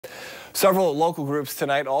Several local groups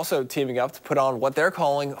tonight also teaming up to put on what they're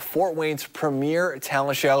calling Fort Wayne's premier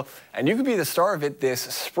talent show, and you could be the star of it this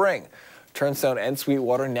spring. Turnstone and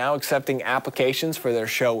Sweetwater now accepting applications for their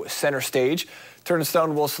show Center Stage.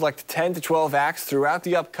 Turnstone will select 10 to 12 acts throughout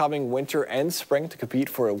the upcoming winter and spring to compete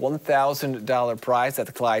for a $1,000 prize at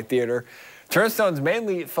the Clyde Theatre. Turnstone's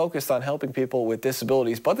mainly focused on helping people with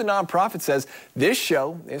disabilities, but the nonprofit says this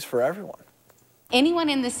show is for everyone. Anyone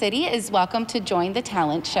in the city is welcome to join the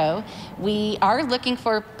talent show. We are looking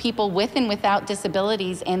for people with and without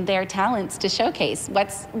disabilities and their talents to showcase.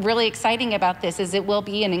 What's really exciting about this is it will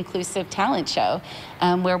be an inclusive talent show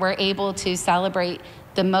where we're able to celebrate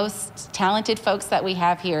the most talented folks that we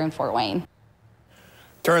have here in Fort Wayne.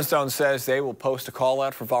 Turnstone says they will post a call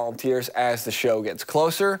out for volunteers as the show gets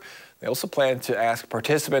closer. They also plan to ask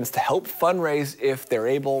participants to help fundraise if they're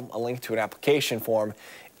able. A link to an application form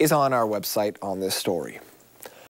is on our website on this story.